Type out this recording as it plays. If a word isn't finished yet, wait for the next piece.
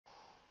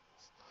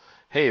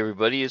Hey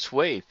everybody, it's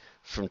Wade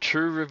from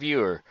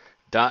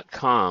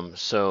TrueReviewer.com.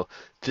 So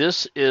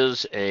this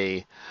is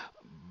a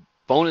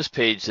bonus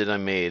page that I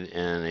made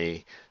and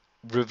a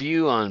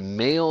review on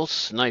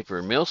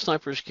MailSniper.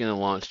 MailSniper is going to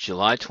launch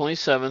July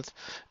 27th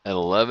at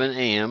 11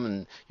 a.m.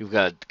 and you've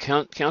got a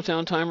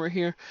countdown timer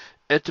here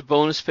at the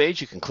bonus page.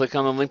 You can click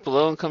on the link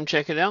below and come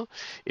check it out.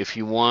 If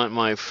you want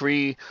my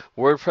free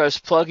WordPress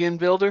plugin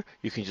builder,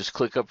 you can just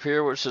click up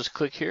here where it says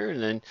click here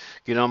and then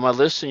get on my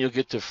list and you'll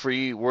get the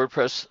free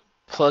WordPress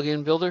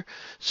plugin builder.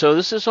 So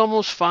this is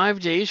almost 5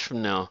 days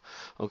from now,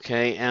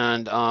 okay?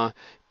 And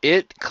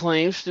it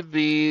claims to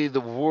be the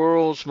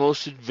world's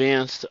most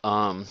advanced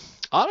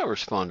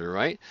autoresponder,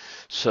 right?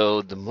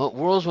 So the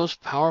world's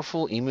most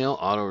powerful email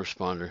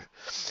autoresponder.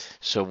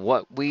 So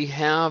what we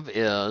have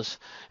is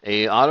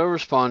a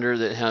autoresponder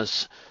that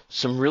has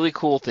some really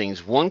cool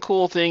things. One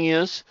cool thing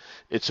is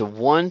it's a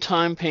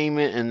one-time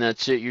payment and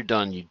that's it. You're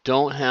done. You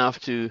don't have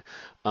to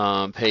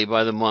pay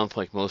by the month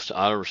like most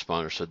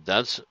autoresponders. So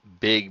that's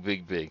big,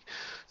 big, big.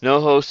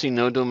 No hosting,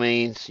 no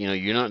domains. You know,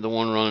 you're not the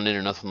one running it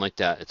or nothing like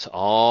that. It's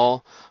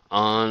all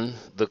on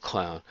the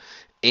cloud.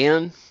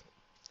 And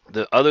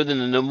other than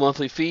the no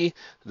monthly fee,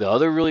 the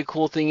other really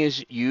cool thing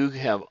is you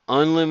have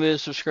unlimited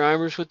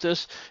subscribers with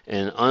this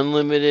and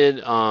unlimited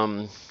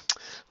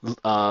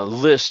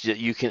list that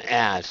you can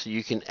add. So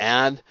you can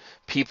add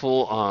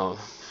people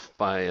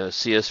by a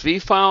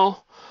CSV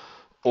file,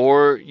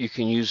 or you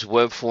can use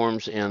web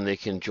forms and they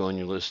can join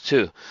your list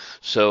too.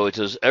 So it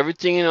does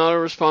everything an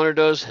autoresponder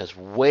does, has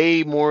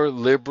way more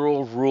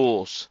liberal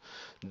rules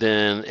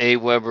than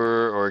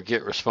Aweber or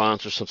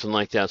GetResponse or something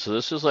like that. So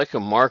this is like a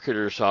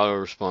marketer's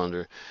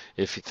autoresponder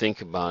if you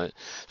think about it.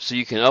 So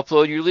you can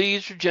upload your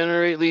leads or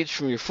generate leads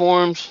from your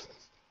forms.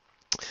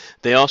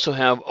 They also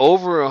have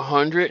over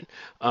 100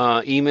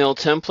 email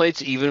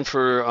templates, even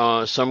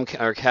for some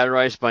are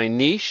categorized by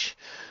niche,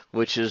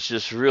 which is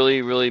just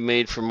really, really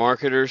made for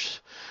marketers.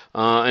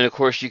 And of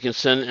course, you can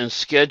send and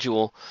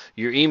schedule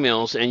your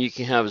emails, and you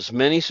can have as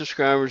many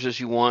subscribers as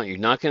you want. You're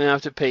not going to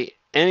have to pay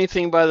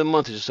anything by the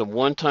month. It's just a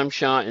one-time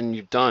shot, and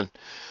you're done.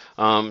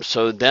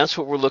 So that's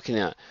what we're looking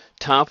at.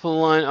 Top of the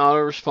line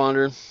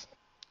autoresponder,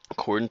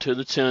 according to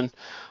the 10.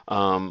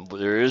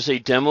 There is a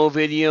demo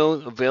video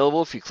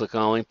available. If you click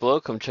on the link below,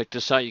 come check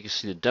this out. You can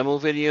see the demo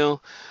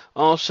video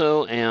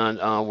also, and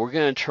we're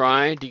going to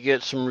try to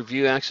get some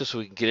review access so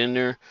we can get in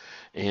there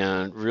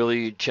and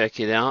really check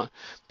it out.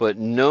 But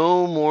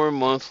no more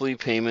monthly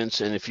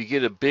payments, and if you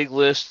get a big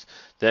list,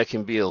 that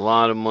can be a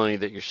lot of money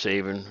that you're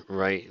saving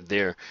right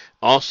there.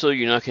 Also,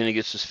 you're not going to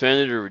get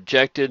suspended or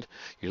rejected.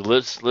 Your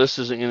list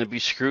isn't going to be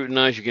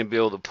scrutinized. You're going to be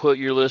able to put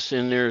your list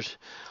in there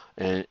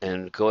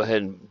and go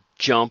ahead and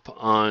jump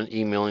on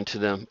emailing to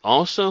them.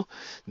 Also,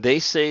 they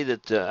say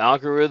that the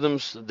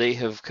algorithms they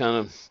have kind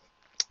of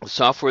the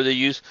software they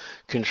use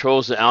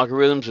controls the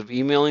algorithms of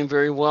emailing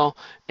very well,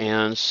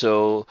 and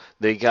so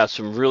they got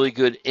some really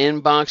good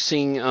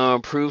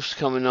inboxing proofs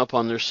coming up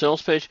on their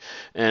sales page.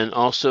 And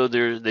also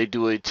they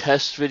do a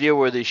test video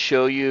where they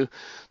show you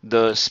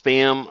the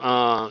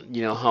spam,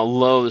 you know, how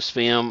low the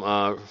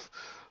spam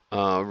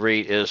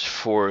rate is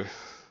for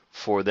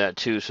that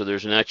too. So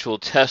there's an actual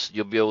test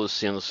you'll be able to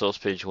see on the sales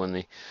page when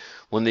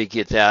they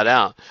get that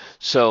out.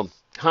 So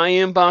high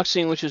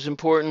inboxing, which is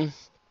important.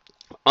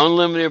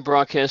 Unlimited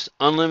broadcast,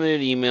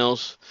 unlimited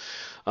emails,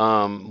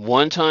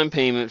 one-time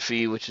payment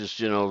fee, which is,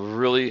 you know,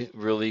 really,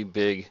 really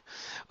big.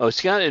 Oh,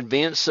 it's got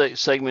advanced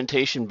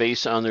segmentation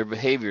based on their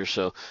behavior.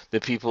 So the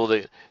people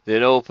that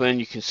open,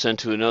 you can send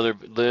to another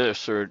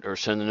list or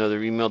send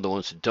another email. The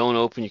ones that don't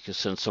open, you can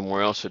send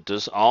somewhere else. It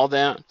does all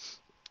that.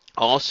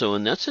 Also,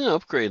 and that's an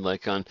upgrade.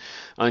 Like on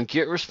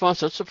GetResponse,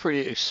 that's a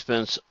pretty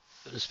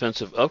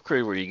expensive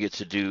upgrade where you get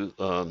to do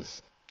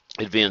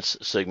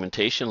advanced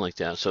segmentation like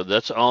that. So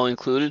that's all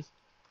included.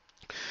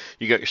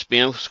 You got your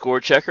spam score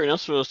checker, and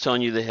that's what I was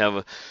telling you. They have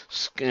a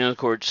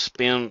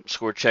spam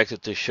score check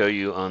that they show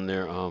you on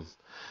their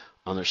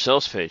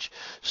sales page.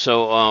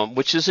 So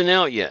which isn't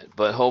out yet,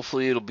 but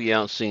hopefully it'll be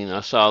out soon.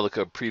 I saw like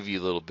a preview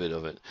a little bit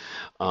of it.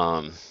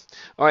 All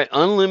right,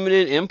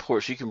 unlimited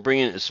imports. You can bring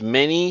in as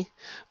many,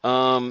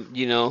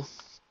 you know,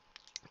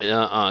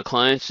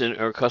 clients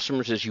or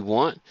customers as you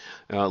want,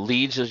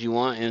 leads as you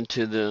want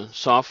into the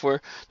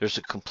software. There's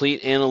a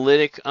complete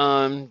analytic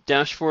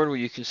dashboard where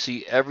you can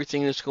see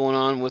everything that's going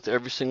on with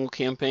every single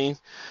campaign.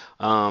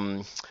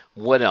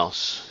 What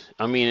else?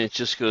 I mean, it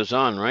just goes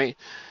on, right?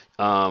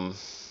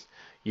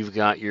 You've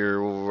got your,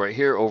 right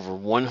here, over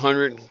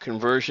 100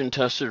 conversion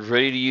tested,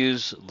 ready to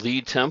use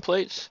lead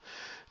templates,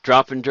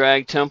 drop and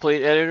drag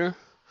template editor.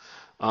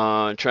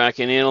 Track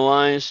and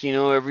analyze, you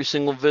know, every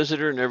single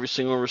visitor and every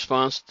single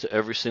response to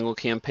every single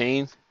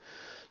campaign.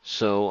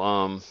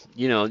 So,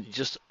 you know,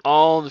 just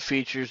all the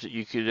features that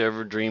you could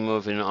ever dream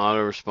of in an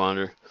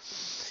autoresponder.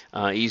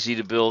 Easy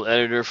to build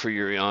editor for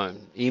your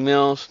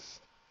emails.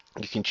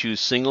 You can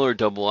choose single or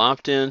double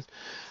opt-in.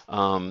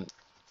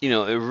 You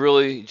know, it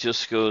really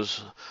just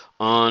goes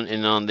on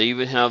and on. They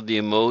even have the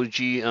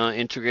emoji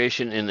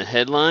integration in the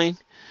headline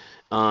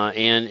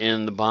and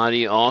in the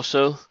body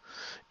also.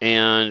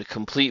 And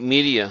complete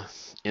media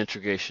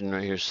integration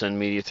right here, send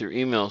media through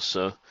email.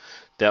 So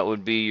that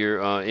would be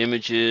your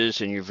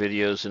images and your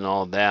videos and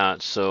all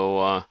that. So,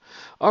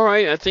 all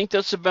right, I think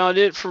that's about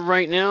it for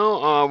right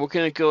now. We're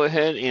going to go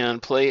ahead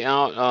and play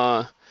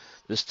out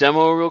this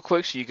demo real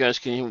quick so you guys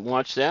can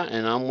watch that.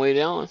 And I'm Wade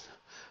Allen.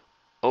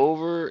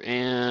 Over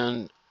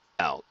and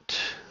out.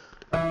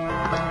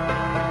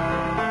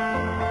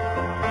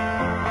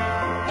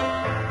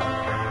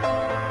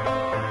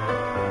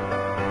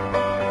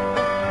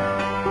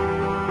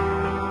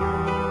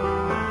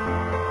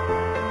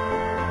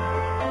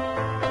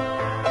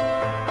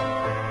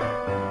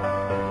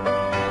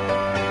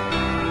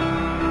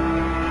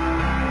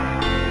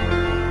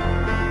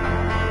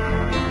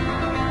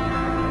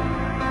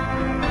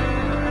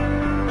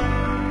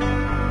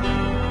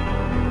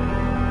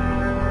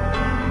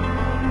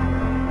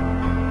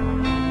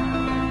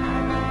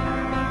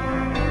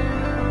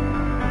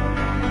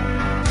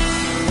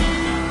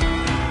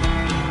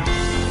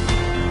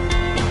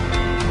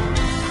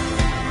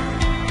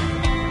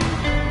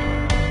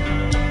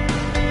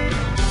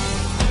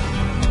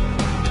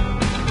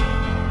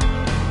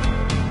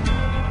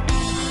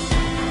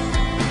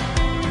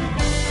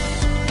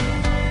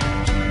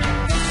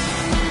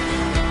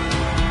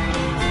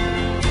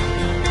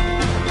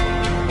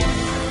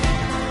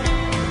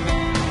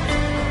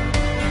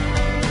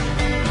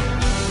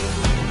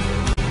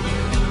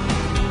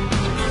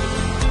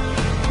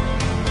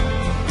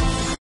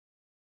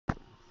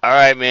 All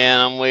right, man,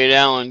 I'm Wade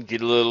Allen. Get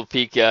a little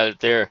peek at it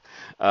there.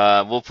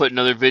 We'll put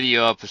another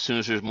video up as soon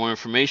as there's more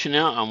information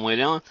out. I'm Wade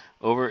Allen.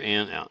 Over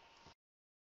and out.